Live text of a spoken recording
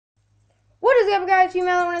What is up, guys?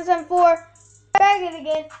 Female174 back at it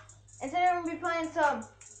again, and today we're gonna be playing some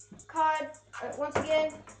COD once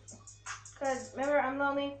again. Cause remember, I'm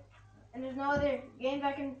lonely, and there's no other games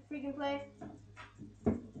I can freaking play.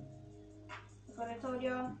 That's what I told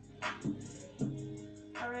y'all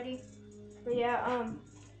already. But yeah, I'm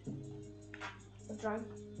drunk.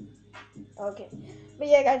 Okay, but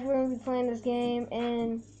yeah, guys, we're gonna be playing this game,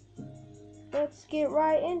 and let's get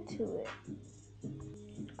right into it.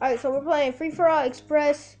 Alright, so we're playing Free For All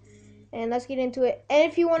Express, and let's get into it.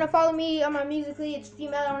 And if you want to follow me on my Musical.ly, it's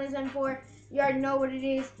Female174. You already know what it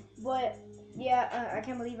is, but yeah, I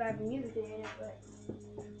can't believe I have a Musical.ly in it, but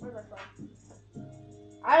where's my phone?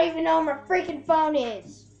 I don't even know where my freaking phone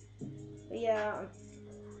is. But yeah,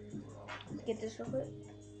 let's get this real quick.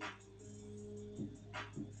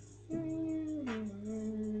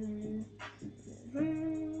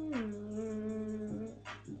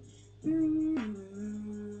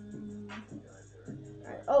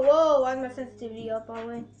 Oh, whoa, why is my sensitivity up all the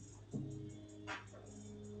way?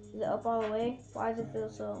 Is it up all the way? Why does it feel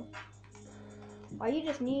so? Why are you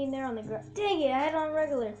just kneeling there on the ground? Dang it, I had it on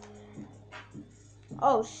regular.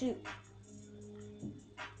 Oh, shoot.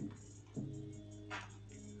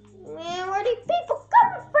 Man, where are these people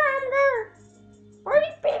coming from there? Where are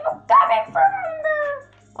these people coming from there?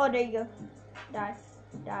 Oh, there you go. Die.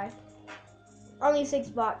 Die. Only 6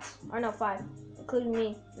 bots. Or no, 5. Including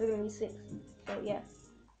me. There's gonna be 6. So, yeah.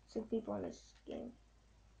 6 people in this game.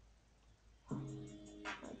 My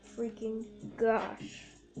freaking gosh.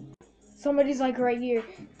 Somebody's like right here.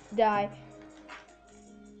 Die.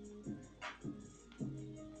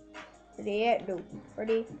 Where they at though?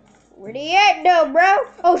 Where they at though, bro?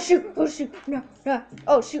 Oh shoot, oh shoot, no, no.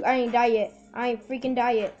 Oh shoot, I ain't die yet. I ain't freaking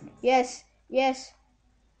die yet. Yes, yes.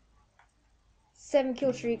 7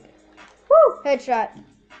 kill streak. Woo, headshot.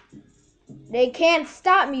 They can't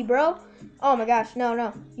stop me, bro. Oh my gosh, no,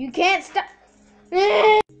 no. You can't stop.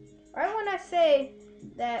 Right when I say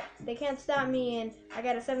that they can't stop me and I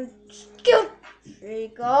got a 7 kill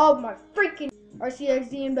streak. Oh my freaking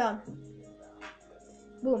RCXD inbound.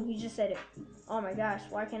 Boom, he just said it. Oh my gosh,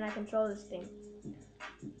 why can't I control this thing?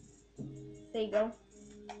 There you go.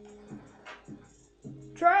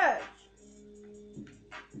 Trash!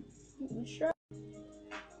 Trash.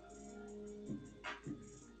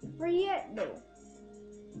 Where you at though?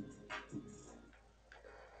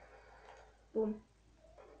 Boom.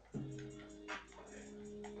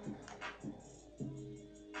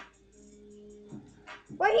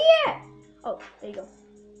 Where he at? Oh, there you go.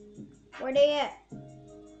 Where they at?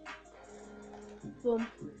 Boom.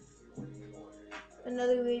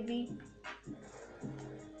 Another UAV.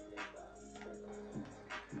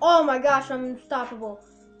 Oh my gosh, I'm unstoppable.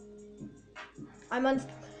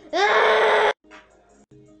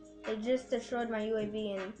 They just destroyed my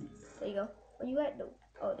UAV and there you go. Where you at though?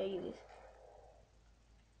 Oh, there you is.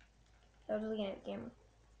 I was looking at the camera.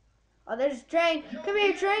 Oh, there's a train. Come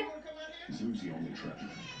here, train.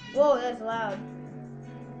 Whoa, that's loud.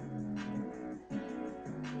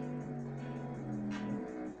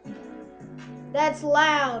 That's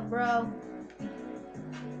loud, bro.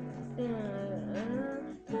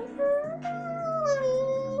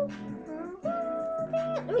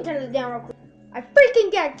 Let me turn this down real quick. I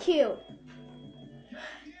freaking got killed.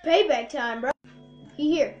 Payback time, bro.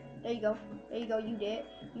 He here. There you go. There you go. You dead.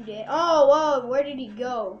 You dead. Oh, whoa. Where did he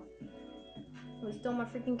go? He stole my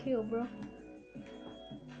freaking kill, bro.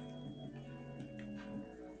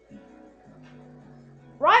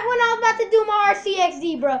 Right when I was about to do my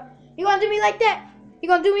RCXD, bro. You gonna do me like that? You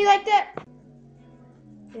gonna do me like that?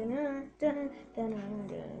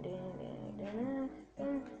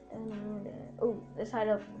 Oh, let's hide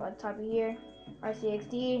up on top of here.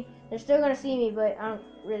 RCXD. They're still gonna see me, but I don't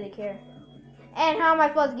really care. And how am I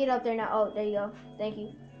supposed to get up there now? Oh, there you go. Thank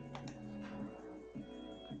you.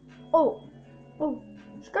 Oh. Oh.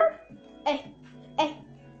 Skirt. Hey. Hey.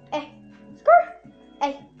 Hey. Skirt.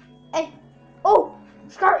 Hey. Hey. Oh.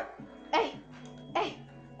 Skirt. Hey. Hey.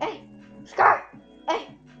 Hey. Skirt. Hey.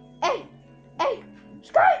 Hey. Hey.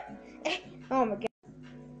 Skirt. Hey. Oh my god.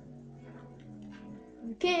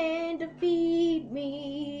 You can't defeat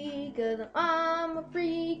me, cause I'm a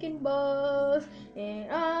freaking boss,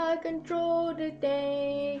 and I control the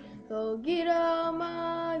thing, so get out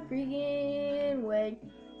my freaking way.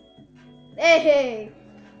 Hey!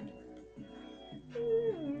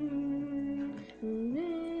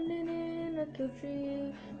 A kill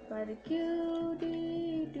tree, by the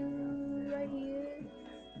QD right here.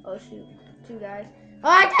 Oh shoot, 2 guys.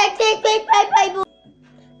 Oh, take.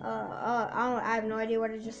 I have no idea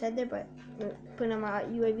what I just said there, but putting on my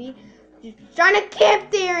UAV, just trying to camp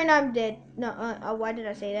there, and I'm dead. No, why did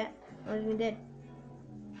I say that? I was even dead.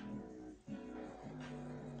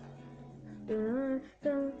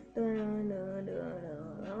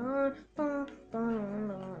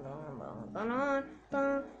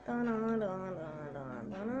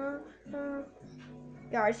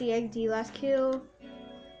 Got RCXD last kill.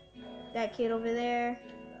 That kid over there.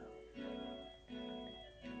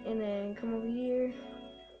 And then come over here.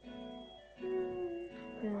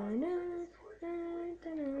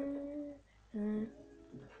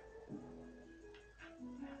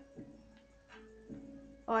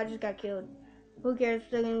 Oh, I just got killed. Who cares?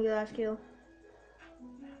 Still gonna get last kill.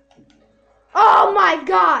 Oh my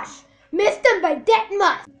gosh! Missed him by that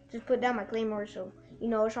much! Just put down my claymore, so you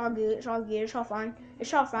know it's all good, it's all good, it's all fine.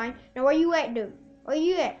 It's all fine. Now where you at, dude? Where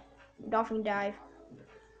you at? Dolphin dive.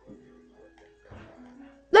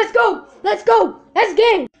 Let's go! Let's go! Let's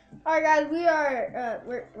game! Alright guys,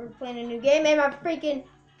 we're playing a new game and my freaking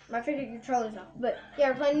controller's off. But yeah,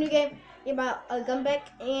 we're playing a new game about a comeback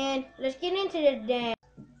and let's get into this damn.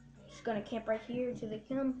 Just gonna camp right here till they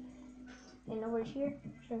come. And over here.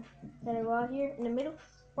 So gotta go out here in the middle.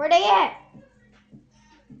 Where they at?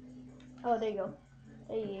 Oh, there you go.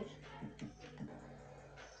 There he is.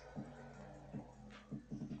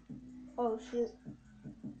 Oh shit.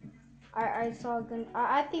 I saw a gun.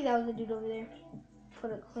 I think that was a dude over there.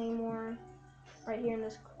 Put a claymore right here in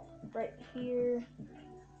this, right here,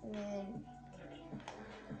 and then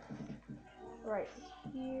right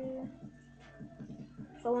here.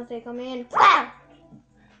 So once they come in, bam!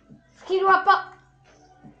 Keep up.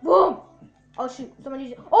 Boom! Oh shoot!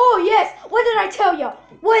 Somebody. Oh yes! What did I tell you?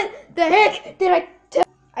 What the heck did I tell?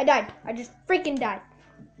 I died. I just freaking died.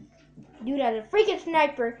 Dude had a freaking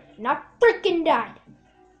sniper, and I freaking died.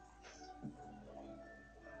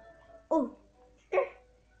 Oh.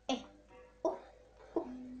 Hey. Oh. Oh.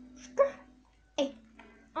 Hey.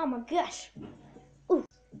 Oh my gosh. Ooh.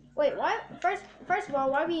 Wait, why? First of all,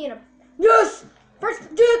 why are we in a? Yes. First.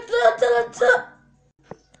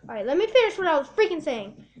 All right, let me finish what I was freaking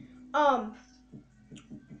saying.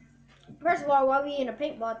 First of all, why are we in a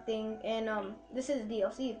paintball thing? And this is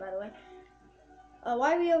DLC, by the way.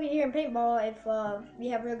 Why are we over here in paintball if we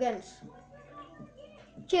have real guns?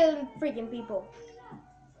 Killing freaking people.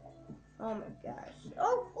 Oh my gosh.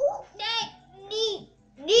 Oh,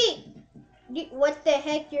 what the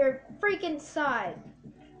heck? Your freaking side.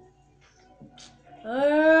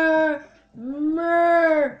 Oh,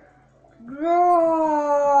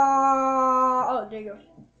 there you go.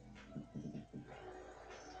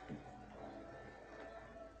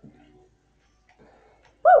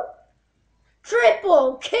 Woo!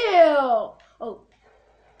 Triple kill!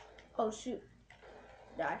 Oh shoot.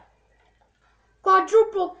 Die.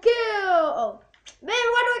 Quadruple kill! Oh. Man,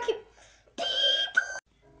 why do I keep...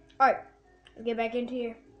 Alright. Let's get back into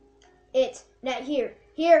here. It's not here.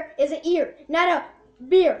 Here is an ear, not a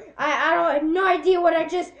beer. I don't have no idea what I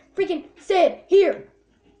just freaking said. Here.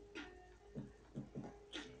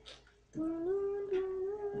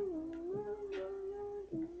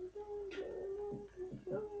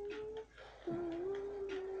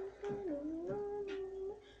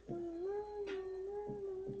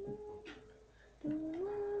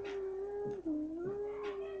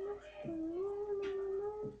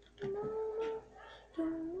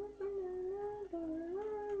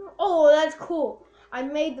 Oh, that's cool. I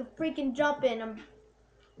made the freaking jump in.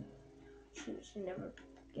 Should never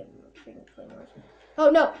give him a freaking claymore. Oh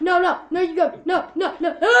no, you go. No.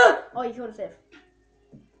 Ah! Oh, you killed a safe.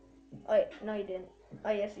 Oh wait, no you didn't.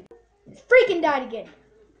 Oh yes you did. It's freaking died again.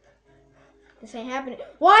 This ain't happening.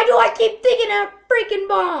 Why do I keep thinking of freaking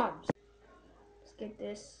bombs? Let's get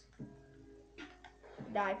this.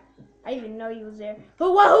 Die. I didn't even know he was there. But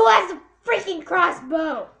who has a freaking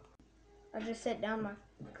crossbow? I just set down my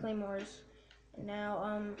claymores. And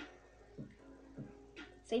now,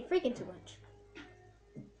 say freaking too much.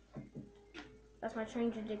 That's my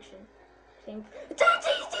strange addiction. Same.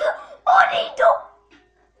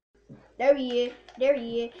 There he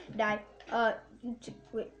is. Die.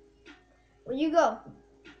 Wait. Where you go?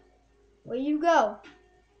 Where you go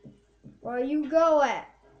at?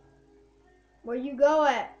 Where you go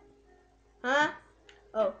at? Huh?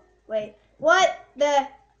 Oh, wait. What the?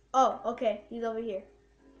 Oh, okay. He's over here.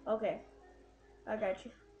 Okay. I got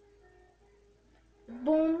you.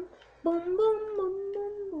 Boom. Boom, boom, boom, boom,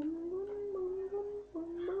 boom, boom, boom,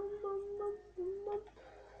 boom, boom, boom.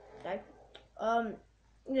 Die.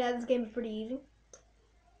 Yeah, this game is pretty easy.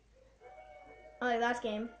 Unlike last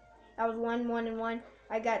game. I was 1-1-1.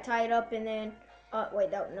 I got tied up and then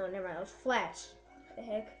wait, no, never mind. I was flash. What the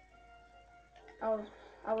heck? I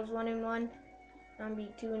was 1-1. I'm be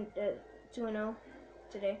 2-0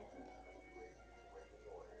 today.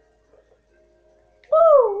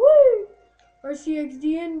 RCXD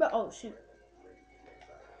in, but oh shoot.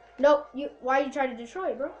 Nope, why you trying to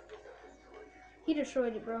destroy it, bro? He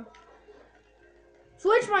destroyed it, bro.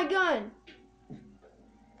 Switch my gun!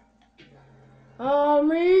 Oh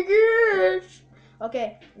my gosh!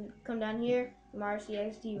 Okay, come down here. My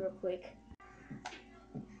RCXD real quick.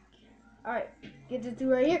 Alright, get this dude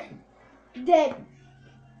right here. Dead.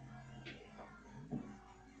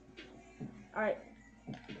 Alright.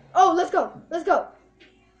 Oh, let's go. Let's go.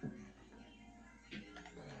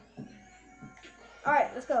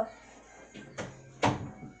 Alright, let's go.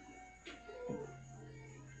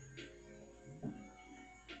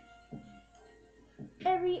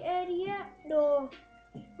 Every Eddie at door.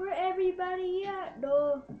 Where everybody at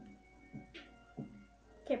door.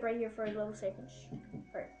 Camp right here for a little seconds.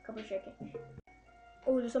 Alright, couple seconds.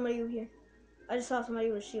 Oh, there's somebody over here. I just saw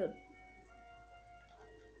somebody with a shield.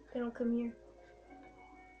 They don't come here.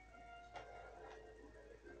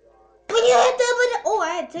 Oh,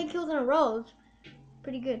 I had 10 kills in a row. It's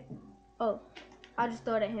pretty good. Oh, I'll just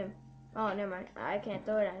throw it at him. Oh, never mind. I can't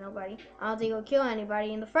throw it at nobody. I don't think it'll kill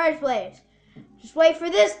anybody in the first place. Just wait for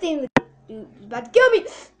this team to... Dude, he's about to kill me.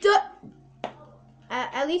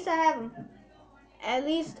 At least I have him. At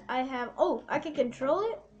least I have... Oh, I can control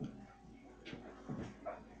it?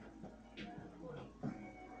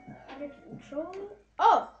 I can control it?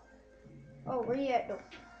 Oh! Oh, where you at, though?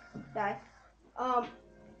 Die.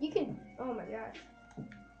 You can... Oh, my gosh.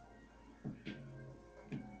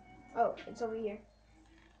 Oh, it's over here.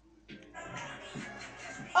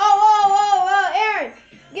 Oh, Aaron!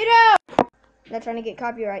 Get out! Not trying to get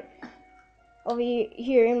copyright. Over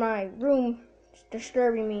here in my room, it's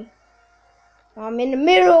disturbing me. I'm in the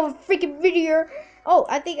middle of a freaking video. Oh,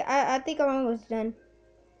 I think I'm almost done.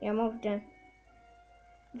 Yeah, I'm almost done.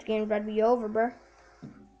 This game's about to be over, bro.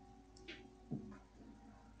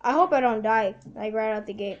 I hope I don't die, like right out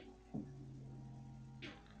the gate.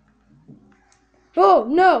 Oh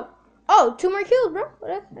no! Oh, 2 more kills, bro.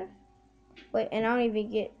 Wait, and I don't even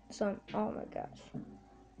get some. Oh my gosh.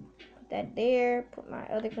 Put that there. Put my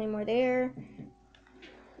other claymore there.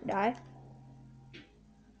 Die.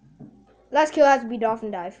 Last kill has to be dolphin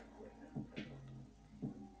dive.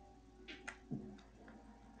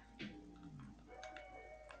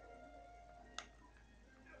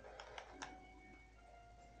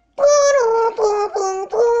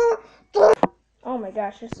 Oh my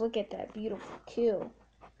gosh, just look at that beautiful kill.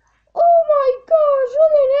 Oh my gosh,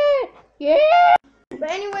 look at that. Yeah!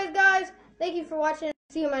 But anyways, guys, thank you for watching.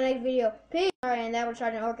 See you in my next video. Peace. Alright, and that was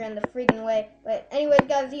trying to orca in the freaking way. But anyways,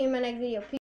 guys, see you in my next video. Peace.